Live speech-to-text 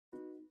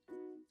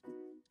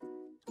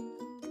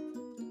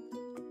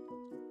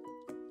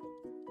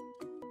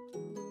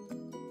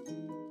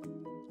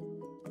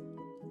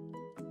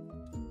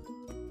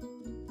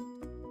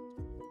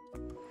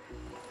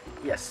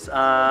Yes,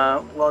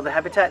 well, the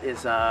habitat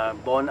is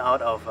born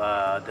out of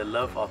the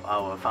love of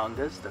our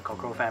founders, the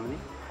Cockrell family,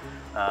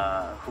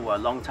 who are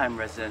long-time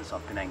residents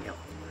of Penang Hill.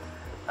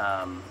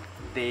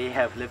 They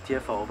have lived here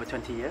for over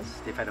 20 years.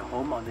 They've had a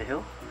home on the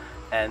hill,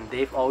 and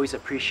they've always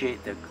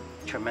appreciated the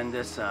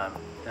tremendous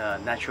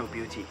natural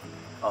beauty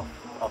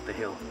of the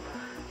hill.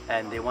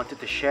 And they wanted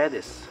to share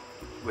this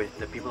with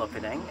the people of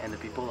Penang and the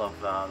people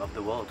of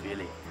the world,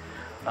 really.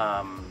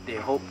 They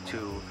hope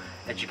to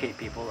educate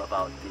people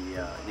about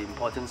the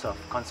importance of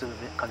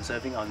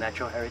conserving our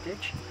natural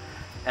heritage,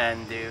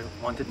 and they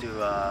wanted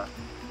to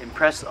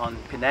impress on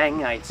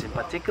Penangites in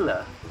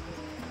particular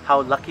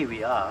how lucky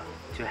we are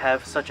to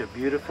have such a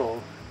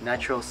beautiful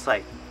natural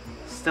site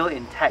still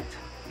intact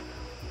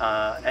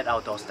at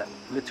our doorstep,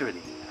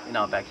 literally in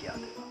our backyard.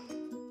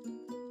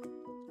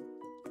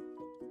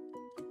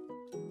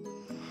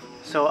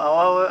 So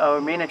our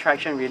main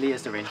attraction really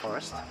is the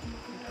rainforest,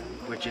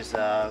 which is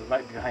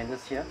right behind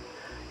us here,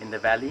 in the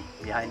valley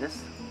behind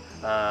us,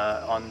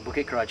 on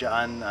Bukit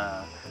Kerajaan,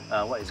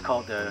 what is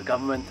called the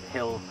Government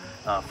Hill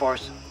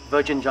Forest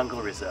Virgin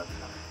Jungle Reserve.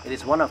 It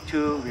is one of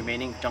two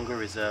remaining jungle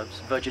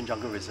reserves, virgin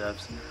jungle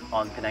reserves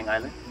on Penang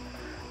Island,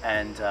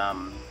 and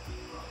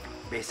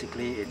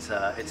basically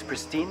it's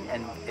pristine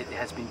and it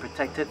has been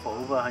protected for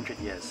over 100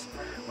 years.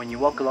 When you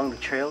walk along the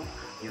trail,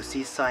 you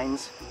see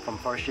signs from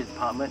Forestry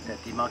Department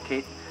that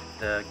demarcate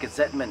the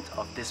gazettement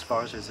of this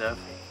forest reserve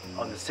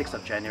on the 6th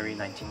of January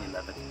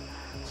 1911.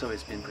 So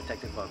it's been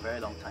protected for a very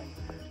long time.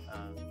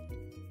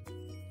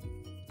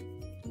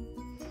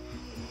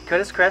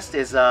 Curtis Crest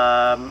is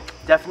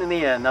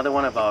definitely another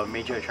one of our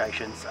major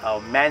attractions, our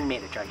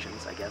man-made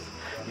attractions, I guess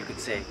you could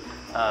say.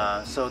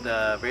 So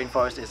the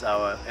rainforest is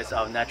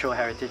our natural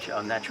heritage,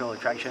 our natural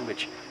attraction,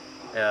 which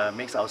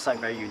makes our site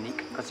very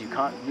unique because you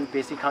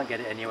basically can't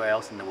get it anywhere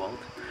else in the world.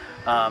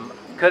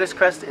 Curtis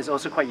Crest is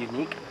also quite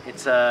unique.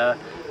 I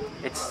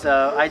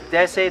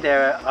dare say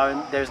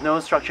there's no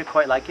structure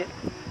quite like it.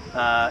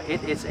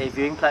 It is a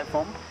viewing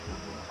platform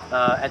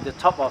at the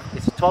top of,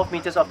 it's 12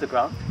 meters off the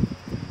ground,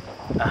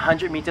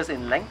 100 meters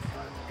in length,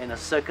 in a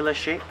circular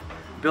shape,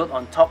 built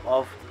on top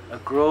of a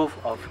grove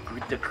of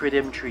the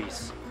Cridum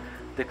trees.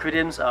 The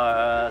Cridums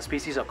are a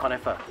species of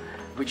conifer,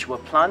 which were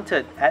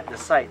planted at the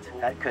site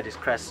at Curtis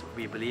Crest,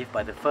 we believe,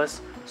 by the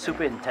first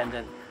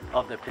superintendent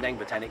of the Penang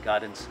Botanic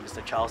Gardens,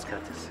 Mr. Charles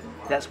Curtis.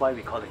 That's why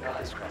we call it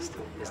Curtis Crest.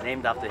 It's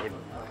named after him.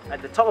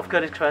 At the top of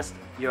Curtis Crest,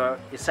 you're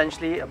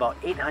essentially about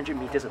 800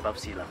 meters above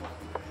sea level.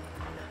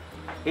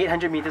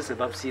 800 meters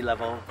above sea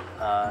level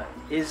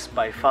is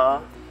by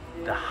far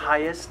the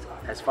highest,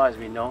 as far as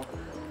we know,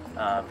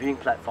 viewing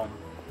platform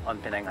on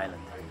Penang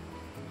Island.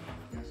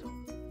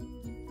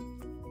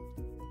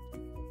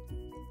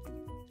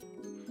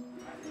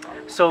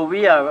 So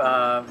we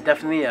are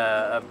definitely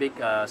a big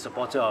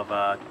supporter of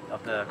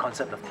the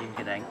concept of Team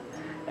Penang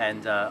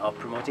and of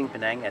promoting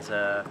Penang as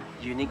a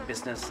unique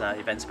business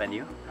events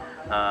venue.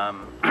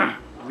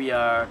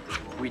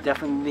 We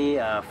definitely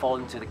fall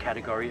into the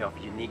category of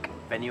unique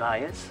venue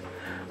hires.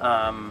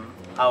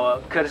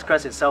 Our Curtis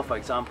Crest itself, for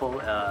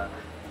example,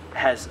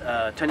 has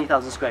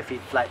 20,000 square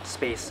feet flat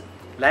space,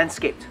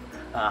 landscaped,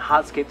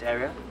 hardscaped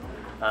area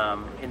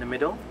in the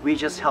middle. We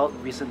just held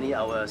recently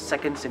our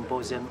second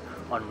symposium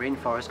on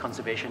rainforest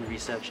conservation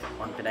research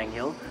on Penang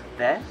Hill.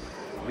 There,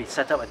 we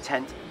set up a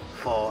tent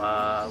for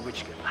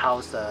which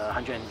housed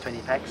 120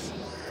 packs,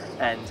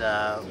 and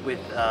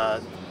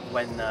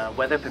when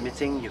weather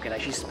permitting, you can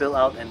actually spill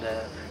out, and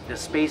the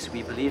space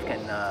we believe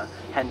can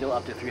handle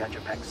up to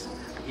 300 packs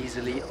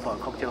easily for a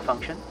cocktail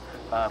function.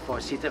 For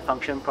a seated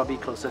function, probably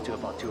closer to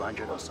about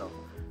 200 or so.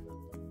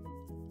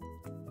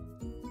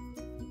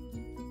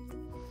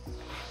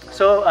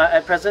 So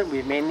at present,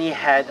 we mainly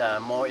had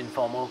more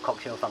informal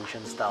cocktail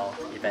function style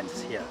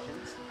events here.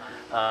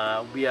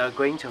 We are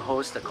going to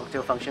host a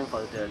cocktail function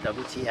for the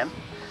WTM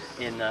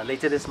in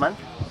later this month,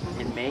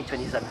 in May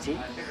 2017.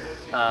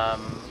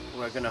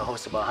 We're going to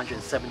host about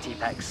 170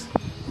 packs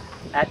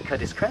at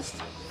Curtis Crest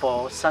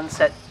for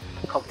sunset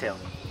cocktail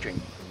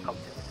drink.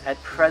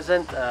 At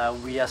present,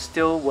 we are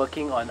still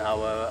working on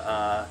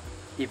our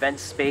event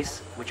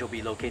space, which will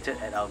be located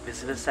at our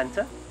visitor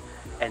center,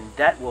 and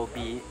that will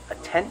be a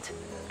tent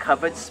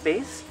covered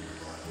space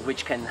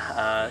which can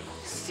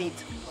seat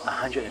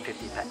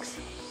 150 packs.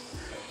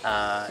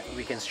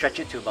 We can stretch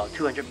it to about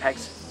 200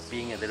 packs,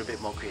 being a little bit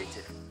more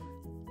creative.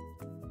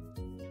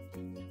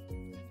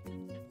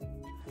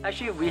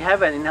 Actually, we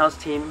have an in-house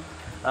team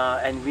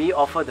and we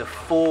offer the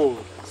full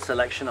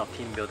selection of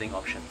team building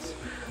options.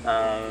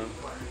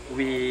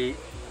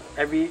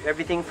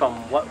 Everything from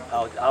what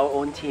our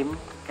own team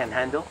can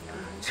handle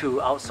to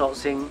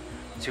outsourcing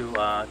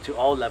to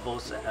all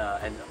levels,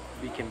 and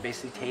we can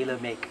basically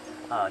tailor-make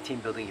team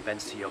building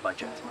events to your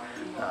budget,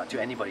 to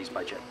anybody's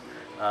budget.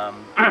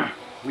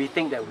 We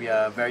think that we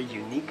are very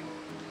unique,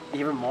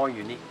 even more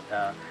unique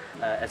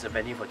as a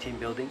venue for team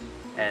building,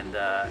 and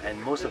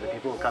most of the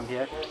people who come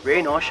here,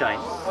 rain or shine,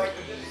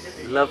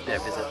 love their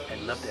visit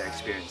and love their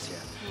experience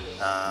here.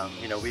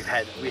 You know, we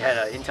had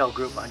an Intel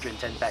group,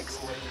 110 packs,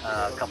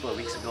 a couple of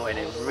weeks ago, and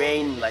it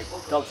rained like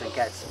dogs and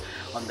cats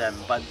on them.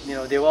 But you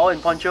know, they were all in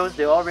ponchos,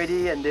 they were all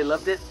ready, and they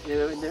loved it.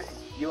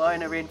 You are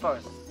in a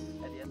rainforest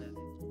at the end of the day.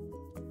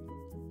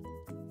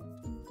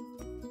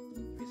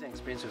 Recent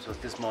experience was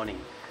this morning.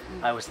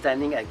 I was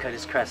standing at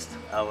Curtis Crest,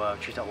 our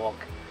treetop walk,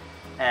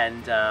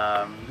 and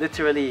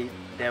literally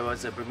there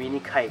was a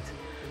Bermini kite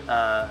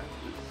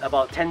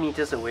about 10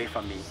 meters away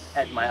from me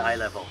at my eye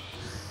level.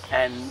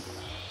 And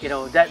you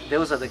know,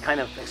 those are the kind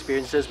of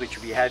experiences which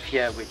we have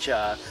here, which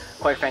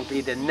quite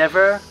frankly, they're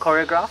never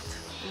choreographed.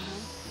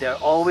 They're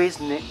always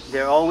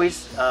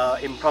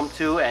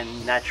impromptu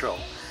and natural.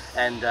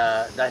 And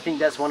I think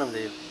that's one of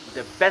the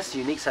best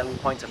unique selling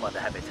points about the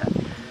habitat.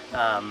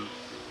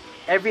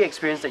 Every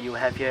experience that you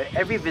have here,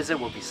 every visit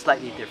will be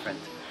slightly different.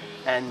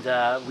 And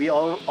we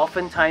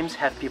oftentimes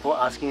have people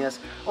asking us,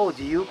 oh,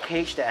 do you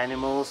cage the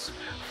animals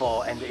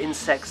and the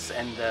insects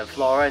and the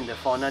flora and the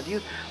fauna?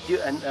 Do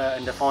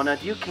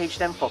you cage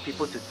them for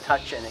people to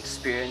touch and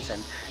experience?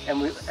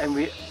 And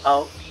we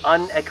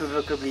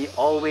unequivocally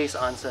always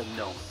answer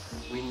no.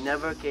 We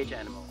never cage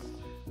animals.